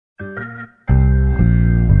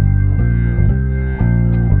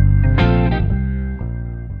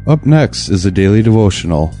Up next is a daily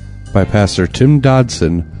devotional by Pastor Tim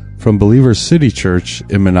Dodson from Believers City Church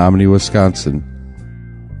in Menominee, Wisconsin.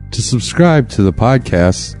 To subscribe to the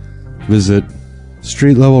podcast, visit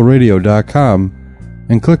streetlevelradio.com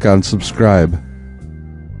and click on subscribe.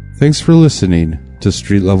 Thanks for listening to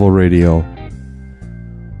Street Level Radio.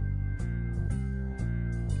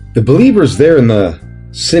 The believers there in the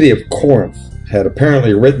city of Corinth had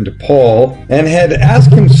apparently written to Paul and had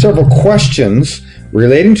asked him several questions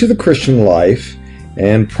relating to the Christian life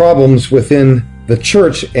and problems within the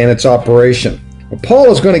church and its operation. Paul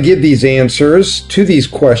is going to give these answers to these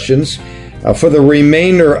questions for the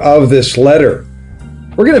remainder of this letter.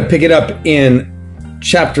 We're going to pick it up in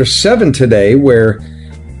chapter 7 today, where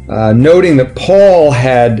noting that Paul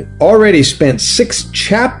had already spent 6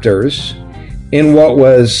 chapters in what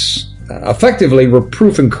was effectively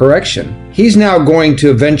reproof and correction. He's now going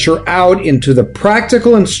to venture out into the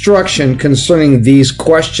practical instruction concerning these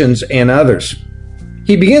questions and others.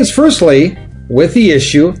 He begins firstly with the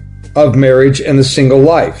issue of marriage and the single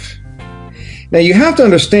life. Now you have to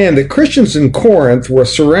understand that Christians in Corinth were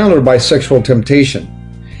surrounded by sexual temptation.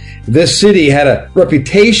 This city had a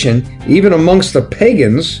reputation, even amongst the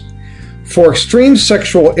pagans, for extreme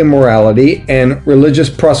sexual immorality and religious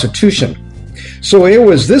prostitution. So it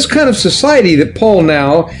was this kind of society that Paul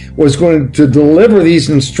now was going to deliver these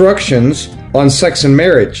instructions on sex and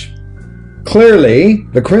marriage. Clearly,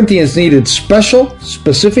 the Corinthians needed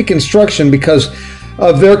specific instruction because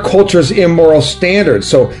of their culture's immoral standards.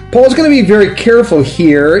 So Paul's going to be very careful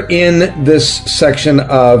here in this section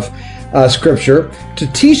of Scripture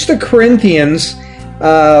to teach the Corinthians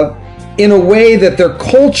in a way that their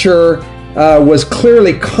culture was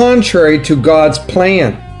clearly contrary to God's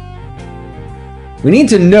plan. We need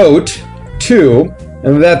to note, too,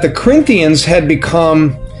 that the Corinthians had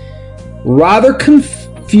become rather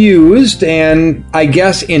confused and, I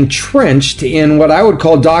guess, entrenched in what I would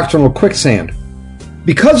call doctrinal quicksand.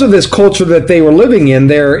 Because of this culture that they were living in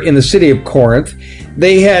there in the city of Corinth,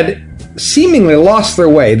 they had seemingly lost their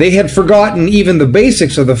way. They had forgotten even the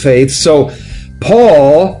basics of the faith. So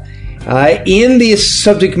Paul, in the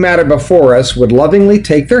subject matter before us, would lovingly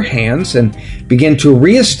take their hands and begin to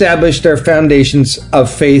reestablish their foundations of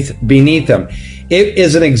faith beneath them. It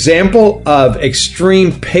is an example of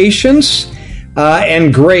extreme patience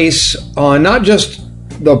and grace on not just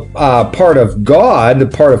the part of God, the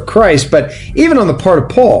part of Christ, but even on the part of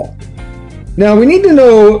Paul. Now, we need to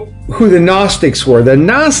know who the Gnostics were. The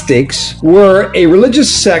Gnostics were a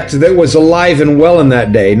religious sect that was alive and well in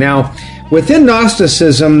that day. Now, within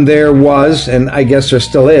Gnosticism, there was, and I guess there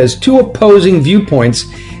still is, 2 opposing viewpoints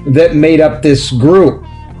that made up this group.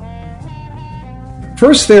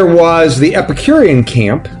 First, there was the Epicurean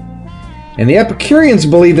camp, and the Epicureans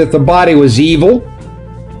believed that the body was evil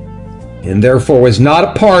and therefore was not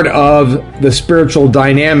a part of the spiritual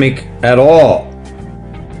dynamic at all.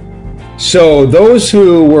 So those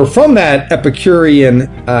who were from that Epicurean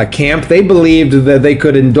camp, they believed that they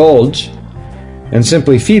could indulge and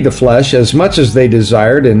simply feed the flesh as much as they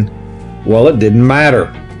desired, and, well, it didn't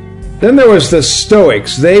matter. Then there was the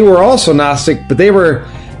Stoics. They were also Gnostic, but they were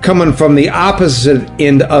coming from the opposite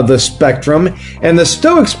end of the spectrum, and the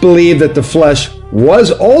Stoics believed that the flesh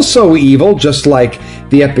was also evil, just like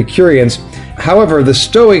the Epicureans. However, the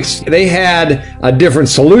Stoics, they had a different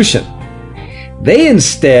solution. They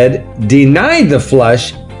instead denied the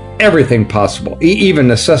flesh everything possible, even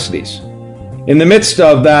necessities. In the midst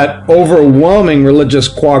of that overwhelming religious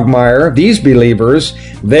quagmire, these believers,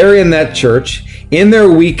 they're in that church, in their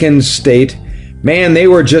weakened state, man, they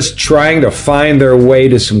were just trying to find their way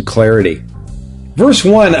to some clarity. Verse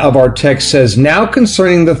 1 of our text says, "Now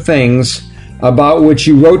concerning the things about which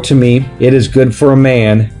you wrote to me, it is good for a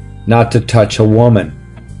man not to touch a woman."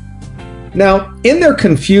 Now, in their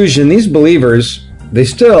confusion, these believers, they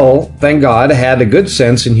still, thank God, had a good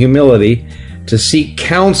sense and humility to seek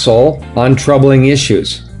counsel on troubling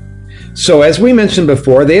issues. So, as we mentioned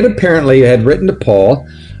before, they had written to Paul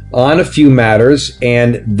on a few matters,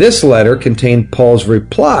 and this letter contained Paul's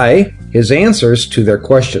reply, his answers to their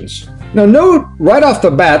questions. Now, note right off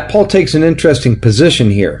the bat, Paul takes an interesting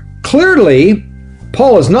position here. Clearly,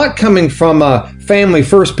 Paul is not coming from a family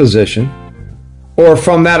first position, or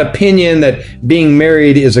from that opinion that being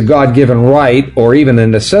married is a God-given right or even a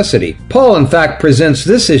necessity. Paul, in fact, presents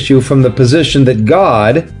this issue from the position that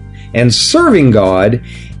God and serving God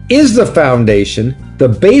is the foundation, the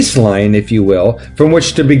baseline, if you will, from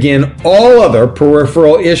which to begin all other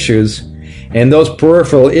peripheral issues, and those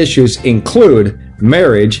peripheral issues include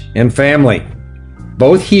marriage and family.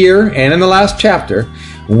 Both here and in the last chapter,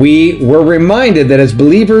 we were reminded that as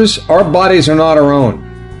believers, our bodies are not our own.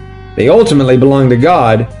 They ultimately belong to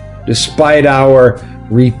God, despite our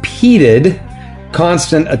repeated,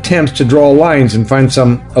 constant attempts to draw lines and find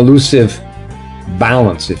some elusive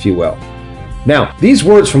balance, if you will. Now, these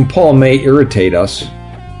words from Paul may irritate us,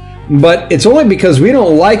 but it's only because we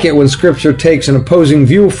don't like it when Scripture takes an opposing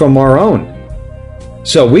view from our own.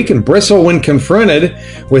 So we can bristle when confronted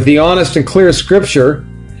with the honest and clear Scripture,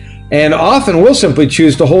 and often we'll simply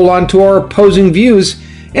choose to hold on to our opposing views,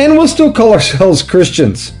 and we'll still call ourselves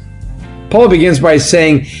Christians. Paul begins by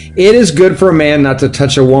saying, "It is good for a man not to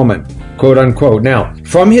touch a woman," quote unquote. Now,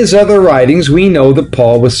 from his other writings, we know that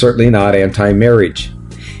Paul was certainly not anti-marriage.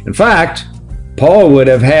 In fact, Paul would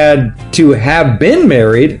have had to have been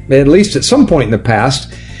married, at least at some point in the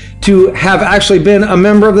past, to have actually been a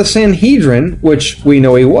member of the Sanhedrin, which we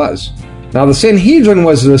know he was. Now, the Sanhedrin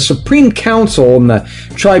was the supreme council and the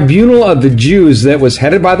tribunal of the Jews that was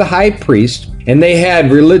headed by the high priest, and they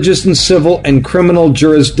had religious and civil and criminal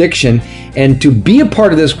jurisdiction, and to be a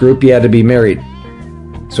part of this group, you had to be married.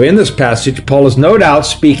 So in this passage, Paul is no doubt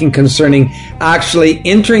speaking concerning actually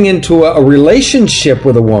entering into a relationship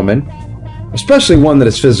with a woman, especially one that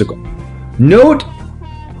is physical. Note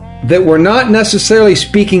that we're not necessarily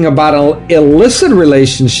speaking about an illicit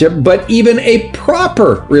relationship, but even a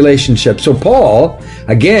proper relationship. So Paul,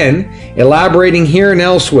 again, elaborating here and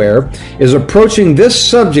elsewhere, is approaching this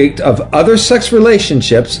subject of other sex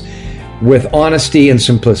relationships with honesty and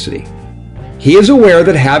simplicity. He is aware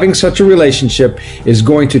that having such a relationship is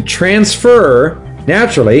going to transfer,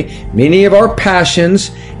 naturally, many of our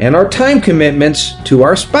passions and our time commitments to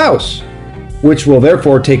our spouse, which will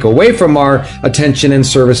therefore take away from our attention and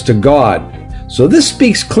service to God. So this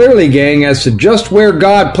speaks clearly, gang, as to just where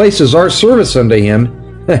God places our service unto Him,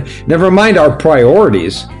 never mind our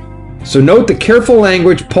priorities. So note the careful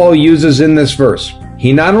language Paul uses in this verse.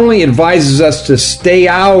 He not only advises us to stay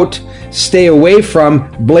away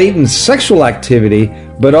from blatant sexual activity,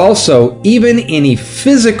 but also even any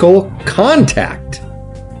physical contact.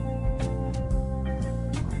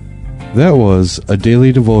 That was a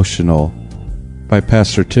daily devotional by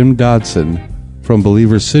Pastor Tim Dodson from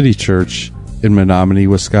Believer City Church in Menominee,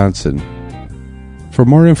 Wisconsin. For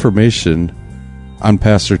more information on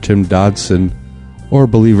Pastor Tim Dodson or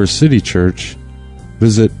Believer City Church,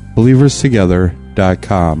 visit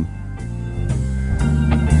believerstogether.com.